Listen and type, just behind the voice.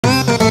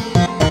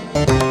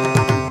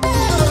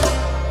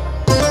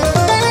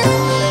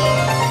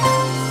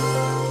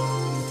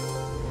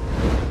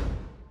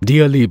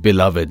Dearly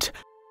beloved,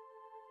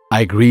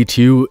 I greet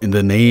you in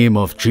the name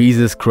of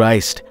Jesus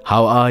Christ.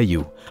 How are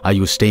you? Are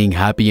you staying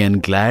happy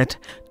and glad?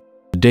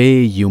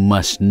 Today you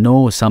must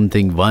know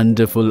something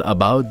wonderful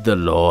about the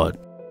Lord.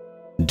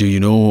 Do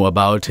you know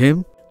about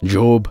Him?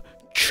 Job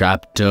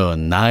chapter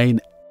 9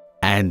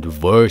 and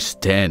verse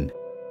 10.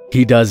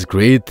 He does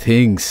great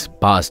things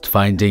past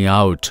finding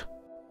out.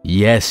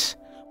 Yes,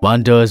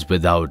 wonders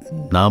without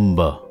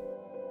number.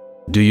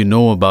 Do you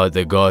know about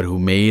the God who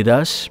made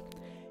us?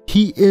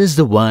 He is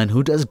the one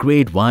who does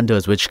great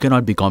wonders which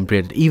cannot be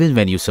comprehended even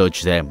when you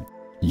search them.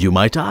 You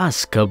might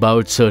ask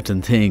about certain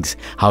things.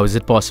 How is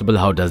it possible?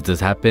 How does this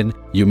happen?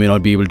 You may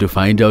not be able to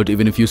find out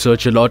even if you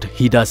search a lot.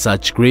 He does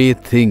such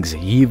great things.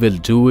 He will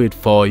do it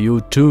for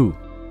you too.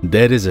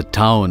 There is a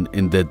town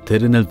in the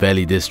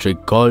Tirunelveli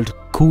district called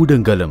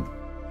Kudangalam.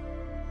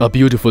 A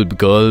beautiful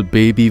girl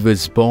baby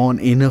was born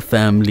in a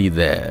family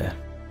there.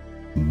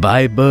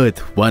 By birth,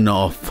 one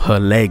of her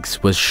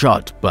legs was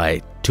shot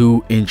by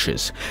 2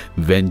 inches.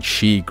 When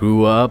she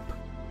grew up,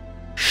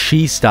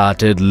 she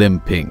started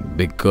limping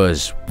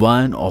because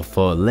one of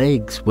her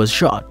legs was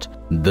shot.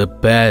 The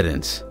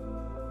parents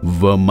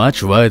were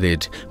much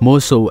worried, more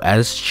so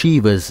as she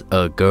was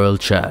a girl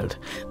child.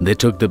 They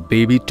took the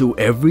baby to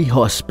every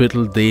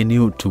hospital they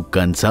knew to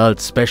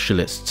consult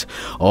specialists.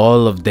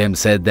 All of them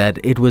said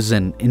that it was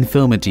an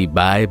infirmity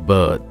by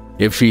birth.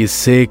 If she is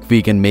sick,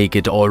 we can make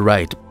it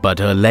alright, but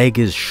her leg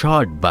is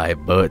shot by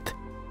birth.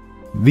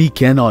 We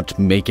cannot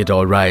make it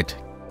alright.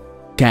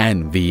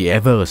 Can we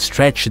ever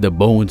stretch the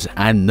bones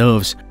and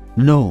nerves?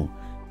 No.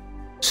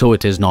 So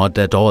it is not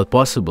at all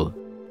possible.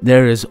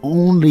 There is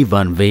only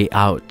one way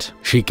out.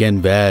 She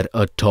can wear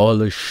a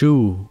taller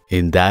shoe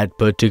in that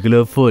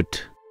particular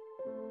foot.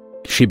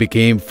 She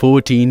became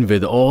 14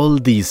 with all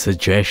these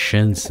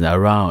suggestions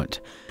around.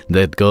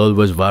 That girl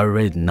was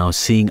worried now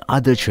seeing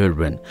other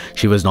children.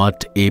 She was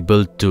not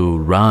able to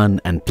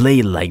run and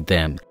play like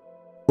them.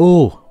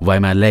 Oh, why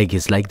my leg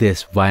is like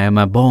this? Why am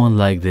I born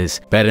like this?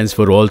 Parents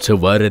were also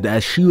worried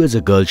as she was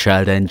a girl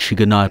child and she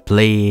could not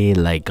play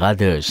like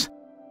others.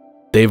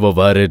 They were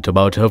worried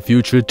about her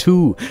future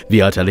too. We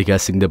are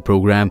telecasting the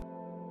program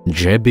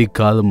Jebi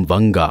Kalam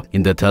Vanga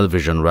in the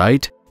television,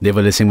 right? They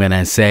were listening when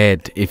I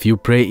said, if you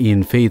pray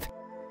in faith,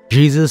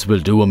 Jesus will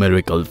do a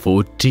miracle.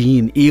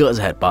 14 years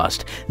had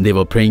passed. They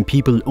were praying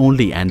people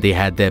only and they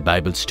had their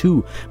Bibles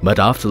too. But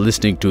after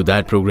listening to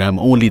that program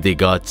only, they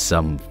got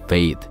some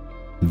faith.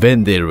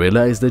 When they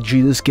realized that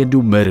Jesus can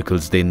do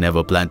miracles, they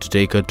never planned to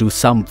take her to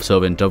some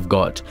servant of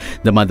God.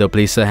 The mother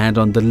placed her hand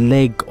on the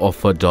leg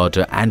of her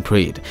daughter and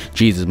prayed,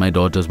 Jesus, my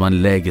daughter's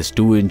one leg is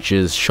 2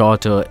 inches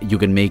shorter. You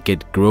can make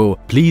it grow.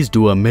 Please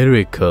do a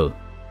miracle.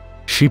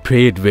 She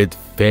prayed with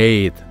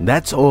faith.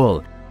 That's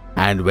all.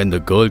 And when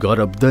the girl got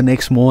up the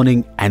next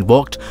morning and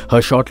walked,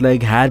 her short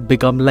leg had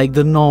become like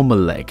the normal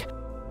leg.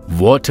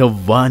 What a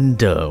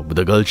wonder!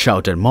 The girl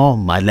shouted,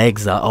 Mom, my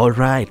legs are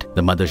alright.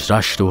 The mother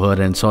rushed to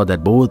her and saw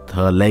that both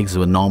her legs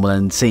were normal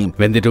and same.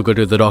 When they took her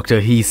to the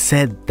doctor, he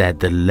said that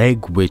the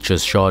leg which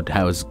was short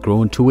has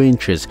grown 2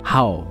 inches.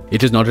 How?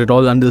 It is not at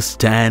all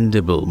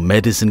understandable.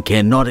 Medicine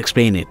cannot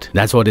explain it.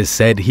 That's what is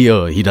said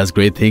here. He does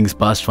great things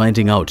past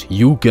finding out.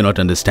 You cannot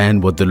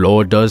understand what the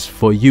Lord does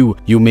for you.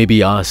 You may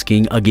be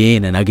asking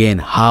again and again,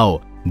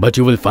 how? But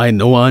you will find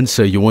no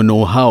answer. You won't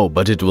know how,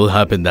 but it will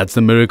happen. That's the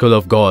miracle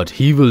of God.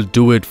 He will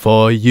do it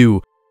for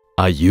you.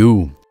 Are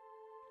you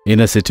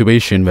in a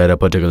situation where a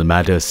particular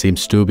matter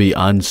seems to be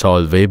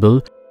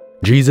unsolvable?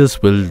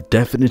 Jesus will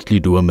definitely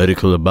do a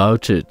miracle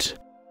about it.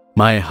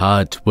 My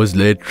heart was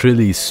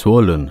literally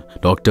swollen.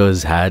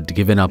 Doctors had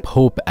given up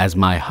hope as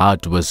my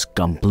heart was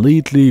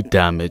completely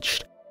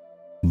damaged.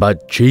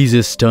 But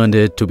Jesus turned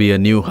it to be a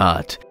new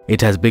heart.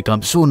 It has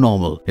become so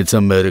normal. It's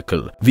a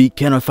miracle. We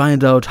cannot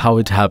find out how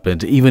it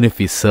happened even if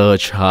we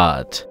search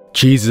hard.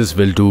 Jesus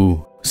will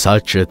do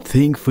such a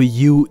thing for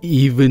you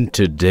even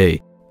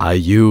today. Are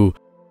you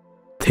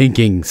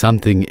thinking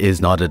something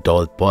is not at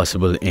all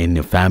possible in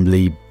your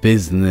family,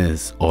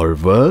 business or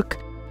work?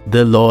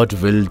 The Lord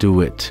will do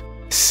it.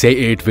 Say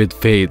it with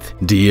faith.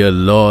 Dear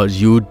Lord,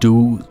 you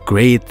do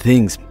great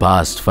things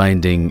past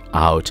finding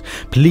out.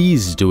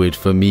 Please do it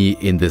for me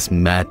in this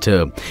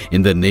matter.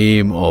 In the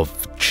name of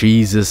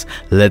Jesus,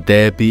 let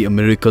there be a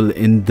miracle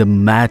in the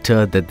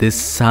matter that this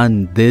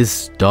son,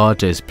 this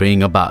daughter is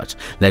praying about.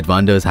 Let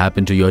wonders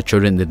happen to your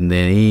children in the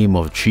name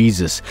of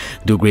Jesus.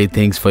 Do great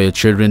things for your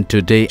children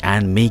today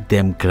and make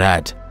them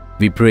glad.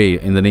 We pray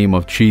in the name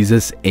of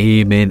Jesus.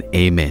 Amen.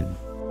 Amen.